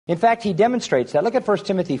In fact, he demonstrates that. Look at 1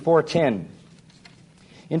 Timothy 4:10.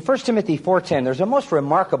 In 1 Timothy 4:10, there's a most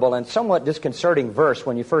remarkable and somewhat disconcerting verse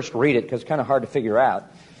when you first read it, because it's kind of hard to figure out.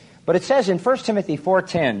 But it says in 1 Timothy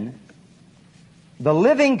 4:10, the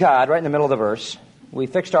living God, right in the middle of the verse, we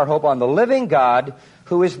fixed our hope on the living God,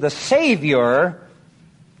 who is the Savior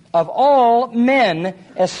of all men,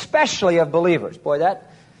 especially of believers. Boy,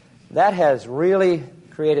 that has really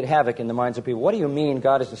created havoc in the minds of people. What do you mean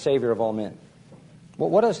God is the Savior of all men?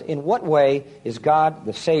 In what way is God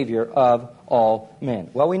the Savior of all men?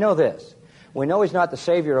 Well, we know this. We know He's not the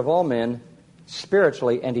Savior of all men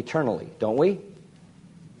spiritually and eternally, don't we?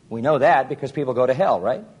 We know that because people go to hell,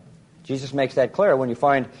 right? Jesus makes that clear when you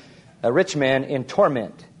find a rich man in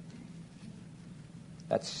torment.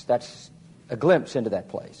 That's a glimpse into that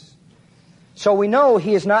place. So we know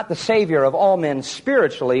He is not the Savior of all men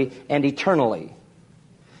spiritually and eternally.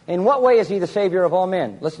 In what way is He the Savior of all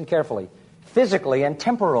men? Listen carefully. Physically and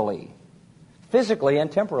temporally. Physically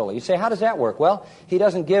and temporally. You say, how does that work? Well, He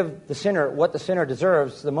doesn't give the sinner what the sinner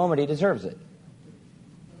deserves the moment he deserves it.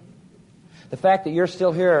 The fact that you're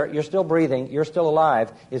still here, you're still breathing, you're still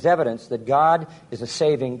alive, is evidence that God is a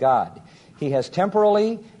saving God. He has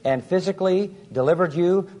temporally and physically delivered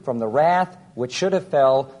you from the wrath which should have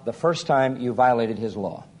fell the first time you violated His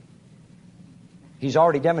law. He's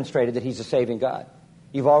already demonstrated that He's a saving God.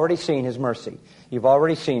 You've already seen His mercy. You've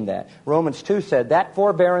already seen that. Romans 2 said that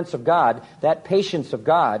forbearance of God, that patience of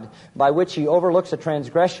God, by which He overlooks a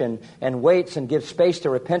transgression and waits and gives space to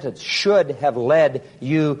repentance, should have led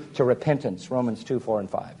you to repentance. Romans 2, 4, and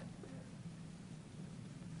 5.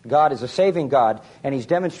 God is a saving God, and He's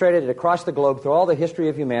demonstrated it across the globe through all the history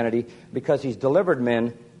of humanity because He's delivered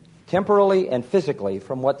men temporally and physically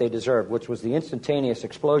from what they deserved, which was the instantaneous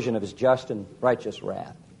explosion of His just and righteous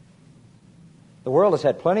wrath. The world has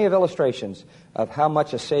had plenty of illustrations of how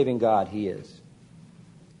much a saving God He is.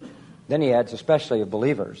 Then He adds especially of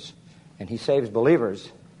believers, and He saves believers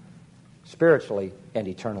spiritually and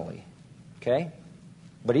eternally. Okay?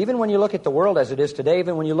 But even when you look at the world as it is today,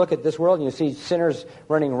 even when you look at this world and you see sinners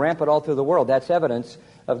running rampant all through the world, that's evidence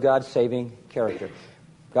of God's saving character.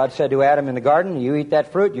 God said to Adam in the garden, you eat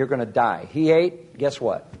that fruit, you're going to die. He ate, guess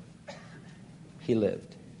what? He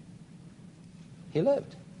lived. He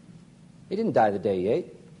lived. He didn't die the day he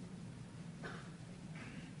ate.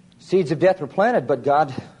 Seeds of death were planted, but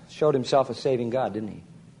God showed Himself a saving God, didn't He?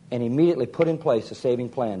 And He immediately put in place a saving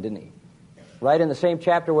plan, didn't He? Right in the same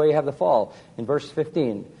chapter where you have the fall, in verse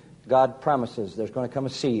 15, God promises there's going to come a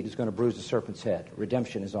seed who's going to bruise the serpent's head.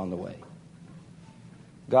 Redemption is on the way.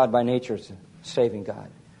 God by nature is a saving God.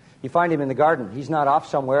 You find Him in the garden. He's not off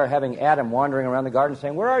somewhere having Adam wandering around the garden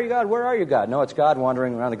saying, where are you, God? Where are you, God? No, it's God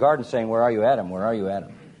wandering around the garden saying, where are you, Adam? Where are you,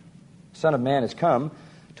 Adam? Son of Man has come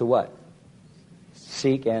to what?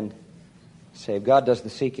 Seek and save. God does the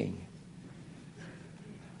seeking.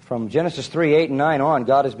 From Genesis 3, 8 and 9 on,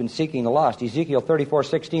 God has been seeking the lost. Ezekiel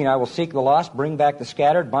 34:16, I will seek the lost, bring back the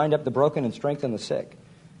scattered, bind up the broken, and strengthen the sick.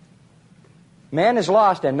 Man is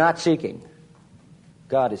lost and not seeking.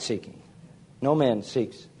 God is seeking. No man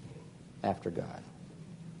seeks after God.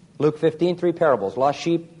 Luke 15, 3 parables. Lost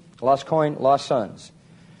sheep, lost coin, lost sons.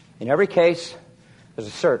 In every case, there's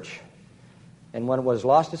a search. And when what is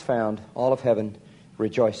lost is found, all of heaven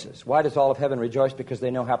rejoices. Why does all of heaven rejoice? Because they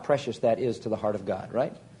know how precious that is to the heart of God,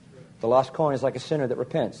 right? The lost coin is like a sinner that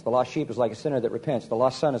repents. The lost sheep is like a sinner that repents. The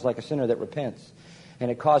lost son is like a sinner that repents. And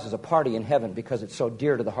it causes a party in heaven because it's so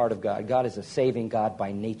dear to the heart of God. God is a saving God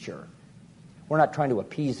by nature. We're not trying to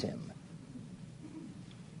appease Him.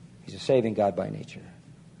 He's a saving God by nature.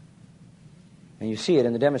 And you see it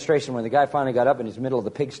in the demonstration when the guy finally got up in his middle of the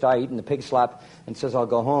pigsty eating the pig slop and says, I'll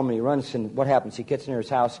go home. And he runs, and what happens? He gets near his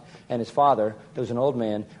house, and his father, who's an old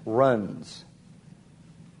man, runs.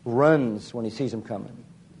 Runs when he sees him coming.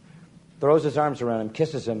 Throws his arms around him,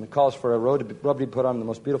 kisses him, calls for a robe to be put on, the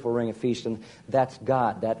most beautiful ring of feast. And that's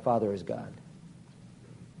God. That Father is God.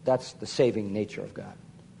 That's the saving nature of God.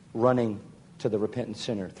 Running to the repentant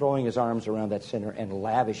sinner, throwing His arms around that sinner and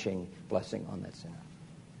lavishing blessing on that sinner.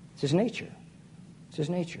 It's His nature. It's His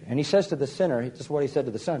nature. And He says to the sinner, just what He said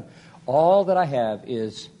to the son, all that I have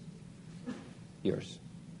is yours.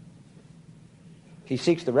 He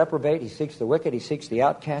seeks the reprobate, He seeks the wicked, He seeks the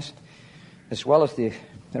outcast, as well as the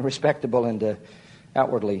respectable and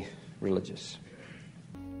outwardly religious.